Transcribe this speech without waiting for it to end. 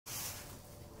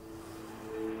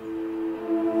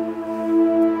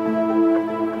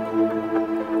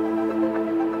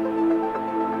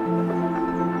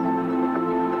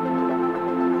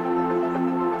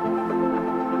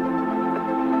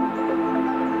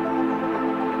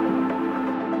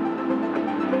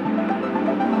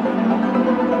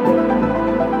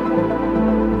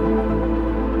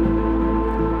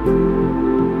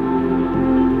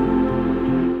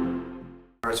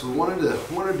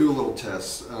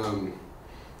You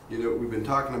know, we've been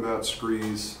talking about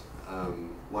SKRE's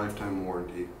lifetime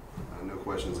warranty. No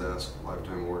questions asked,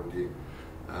 lifetime warranty.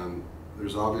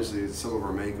 There's obviously some of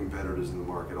our main competitors in the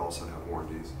market also have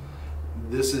warranties.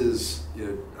 This is,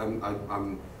 you know,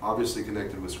 I'm obviously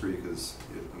connected with SKRE because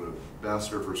I'm an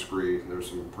ambassador for SKRE. There's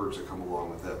some perks that come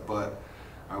along with that, but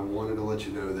I wanted to let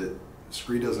you know that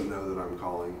SKRE doesn't know that I'm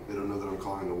calling. They don't know that I'm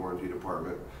calling the warranty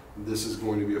department. This is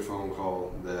going to be a phone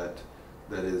call that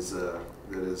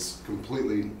is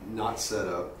completely not set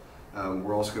up.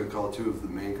 We're also going to call two of the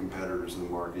main competitors in the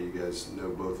market. You guys know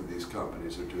both of these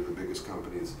companies. They're two of the biggest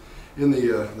companies in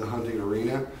the hunting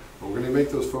arena. But we're going to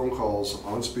make those phone calls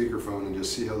on speakerphone and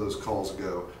just see how those calls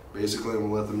go. Basically, I'm going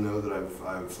to let them know that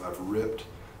I've ripped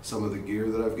some of the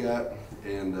gear that I've got,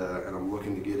 and I'm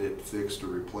looking to get it fixed or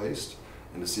replaced,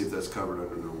 and to see if that's covered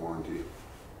under their warranty.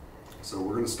 So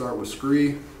we're going to start with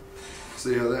SKRE,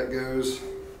 see how that goes.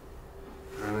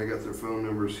 And I got their phone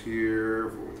numbers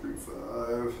here,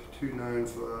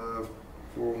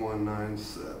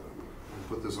 435-295-4197. I'll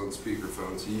put this on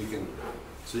speakerphone so you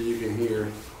can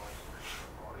hear.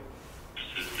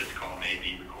 This call may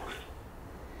be recorded.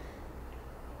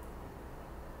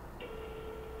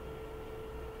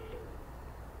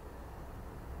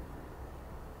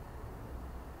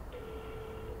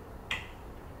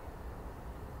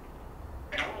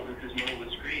 Hello, this is Mo with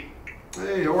SKRE.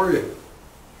 Hey, how are you?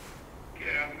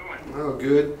 Oh,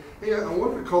 good. Hey, I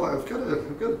wanted to call. I've got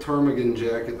a ptarmigan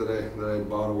jacket that I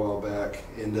bought a while back,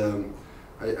 and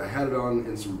I had it on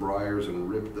in some briars and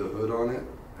ripped the hood on it,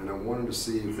 and I wanted to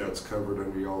see if that's covered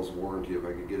under y'all's warranty, if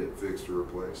I could get it fixed or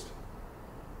replaced.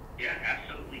 Yeah,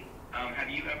 absolutely. Have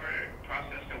you ever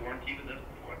processed a warranty with us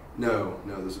before? No,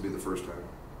 this would be the first time.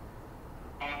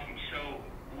 Awesome. So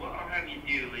what I'll have you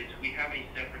do is we have a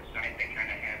separate site that kind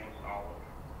of handles all of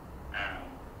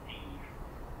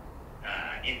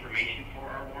the information for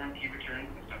our warranty returns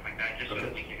and stuff like that, just so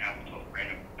that we can have a total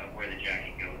brand of where the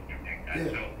jacket goes and everything like that.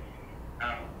 Yeah. So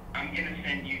I'm going to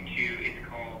send you to, it's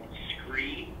called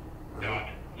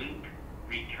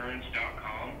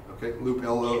SKRE.loopreturns.com. Okay, loop,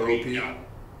 L-O-O-P?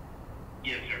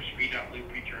 Yes, sir,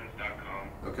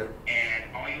 SKRE.loopreturns.com. Okay.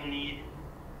 And all you'll need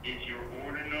is your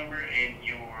order number and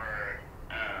your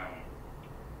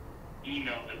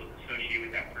email that was associated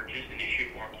with that purchase, and it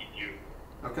should walk you through.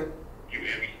 Okay. Through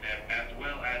every step, as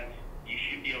well as you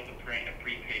should be able to print a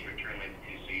prepaid return label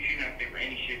too, so you shouldn't have to pay for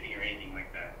any shipping or anything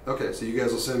like that. Okay, so you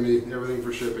guys will send me everything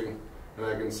for shipping, and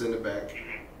I can send it back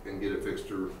and get it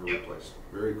fixed or replaced.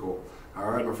 Very cool.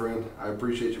 All right, my friend, I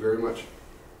appreciate you very much.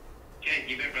 Okay,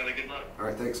 you bet, brother. Good luck. All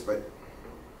right, thanks. Bye.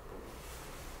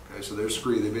 Okay, so there's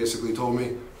SKRE. They basically told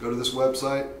me, go to this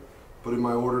website, put in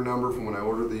my order number from when I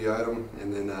ordered the item,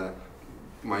 and then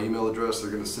my email address. They're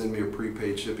going to send me a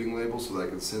prepaid shipping label so that I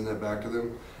can send that back to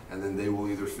them, and then they will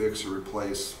either fix or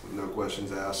replace, with no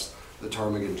questions asked, the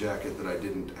ptarmigan jacket that I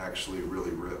didn't actually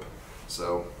really rip.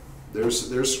 So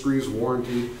there's SKRE's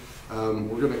warranty.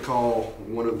 We're going to call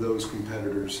one of those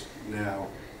competitors now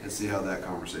and see how that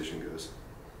conversation goes.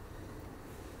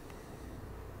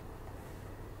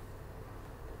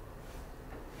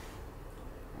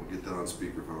 We'll get that on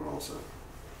speakerphone also.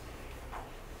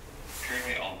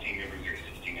 Currently, all team members are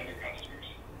assisting other customers.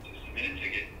 To submit a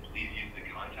ticket, please use the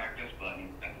Contact Us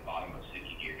button at the bottom of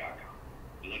SKREGEAR.com.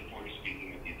 We look forward to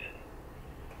speaking with you then.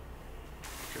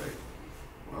 Okay.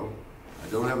 Well, I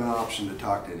don't have an option to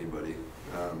talk to anybody.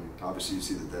 Obviously, you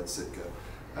see that that's Sitka.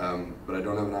 But I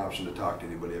don't have an option to talk to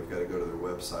anybody. I've got to go to their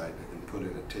website and put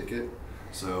in a ticket.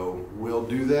 So we'll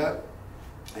do that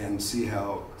and see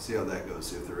how that goes.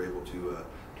 See if they're able to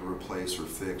replace or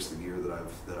fix the gear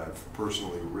that I've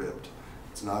personally ripped.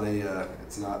 It's not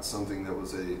something that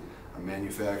was a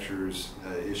manufacturer's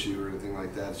issue or anything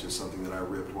like that. It's just something that I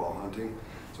ripped while hunting.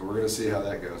 So we're going to see how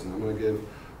that goes, and I'm going to give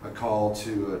a call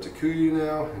to Kuyu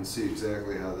now and see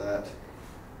exactly how that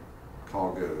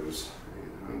call goes.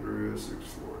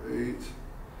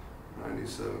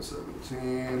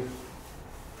 800-648-9717.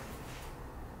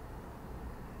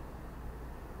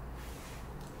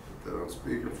 Put that on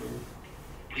speakerphone.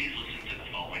 Please listen to the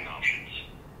following options.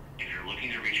 If you're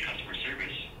looking to reach customer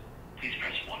service, please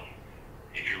press 1.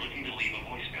 If you're looking to leave a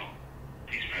voicemail,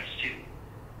 please press 2.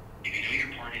 If you know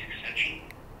your party's extension,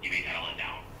 you may dial it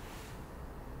now.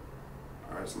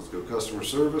 All right, so let's go customer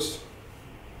service.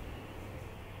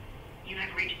 You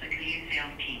have reached the Kuyu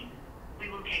sales team. We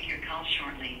will take your call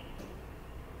shortly.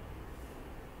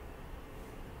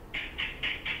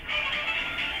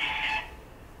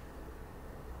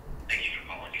 Thank you for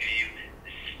calling Kuyu.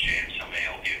 This is James. How may I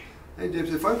help you? Hey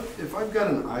James, if I've got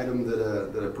an item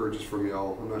that I purchased from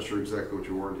y'all, I'm not sure exactly what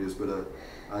your warranty is, but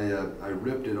I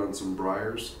ripped it on some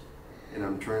briars, and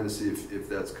I'm trying to see if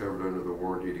that's covered under the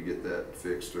warranty to get that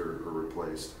fixed or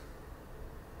replaced.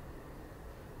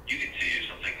 You can see if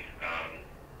something,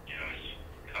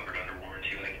 is covered under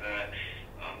warranty like that.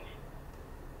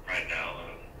 Right now,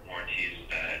 warranty is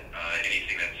that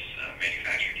anything that's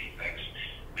manufacturer defects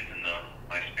within the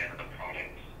lifespan of the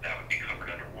product, that would be covered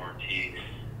under warranty.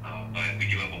 But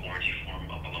we do have a warranty form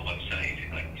up on the website if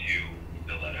you'd like to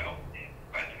fill that out and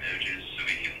provide some images so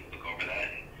we can look over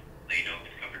that and let you know if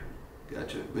it's covered.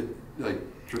 Gotcha. But like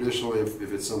traditionally,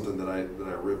 if it's something that I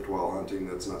ripped while hunting,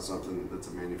 that's not something that's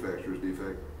a manufacturer's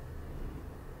defect.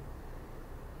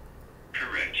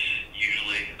 Correct.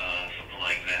 Usually, something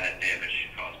like that, damage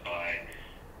caused by,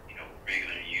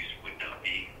 regular use would not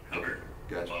be covered.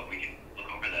 Okay. Gotcha. But we can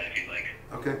look over that if you'd like.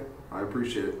 Okay. I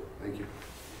appreciate it. Thank you.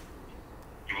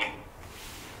 You're welcome.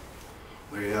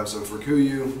 There you have. So for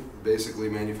KUIU, basically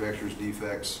manufacturer's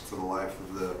defects for the life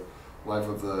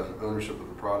of the ownership of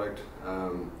the product,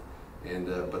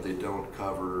 but they don't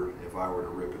cover if I were to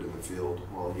rip it in the field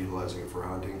while utilizing it for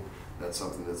hunting. That's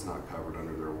something that's not covered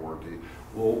under their warranty.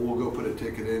 We'll go put a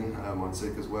ticket in on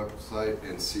Sitka's website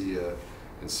and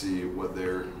see what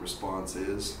their response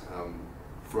is.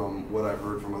 From what I've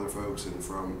heard from other folks and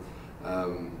from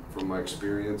my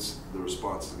experience, the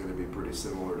response is going to be pretty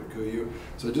similar to KUIU.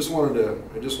 So I just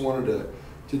wanted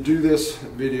to do this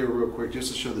video real quick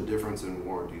just to show the difference in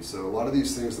warranty. So a lot of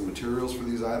these things, the materials for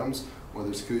these items,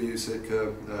 whether it's KUIU,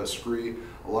 Sitka, SKRE,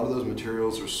 a lot of those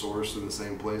materials are sourced in the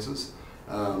same places.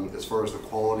 As far as the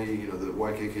quality, the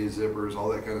YKK zippers, all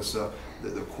that kind of stuff,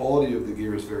 the quality of the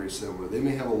gear is very similar. They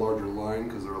may have a larger line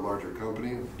because they're a larger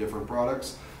company, different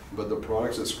products, but the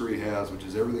products that SKRE has, which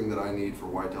is everything that I need for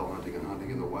whitetail hunting and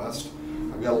hunting in the West,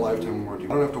 I've got a lifetime warranty. I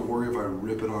don't have to worry if I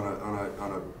rip it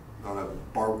on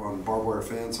barbed wire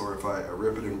fence or if I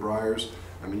rip it in briars.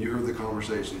 I mean, you heard the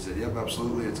conversation. He said, yep,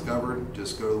 absolutely, it's covered.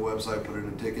 Just go to the website, put in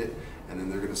a ticket, and then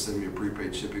they're going to send me a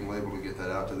prepaid shipping label to get that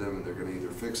out to them, and they're going to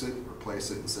either fix it, replace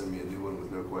it, and send me a new one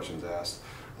with no questions asked.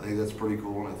 I think that's pretty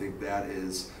cool, and I think that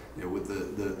is, with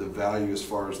the value as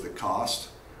far as the cost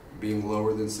being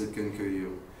lower than Sitka and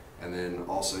KUIU, and then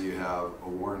also you have a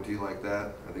warranty like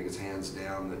that. I think it's hands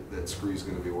down that SKRE is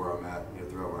going to be where I'm at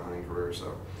throughout my hunting career.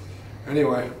 So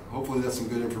anyway, hopefully that's some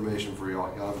good information for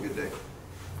y'all. Y'all have a good day.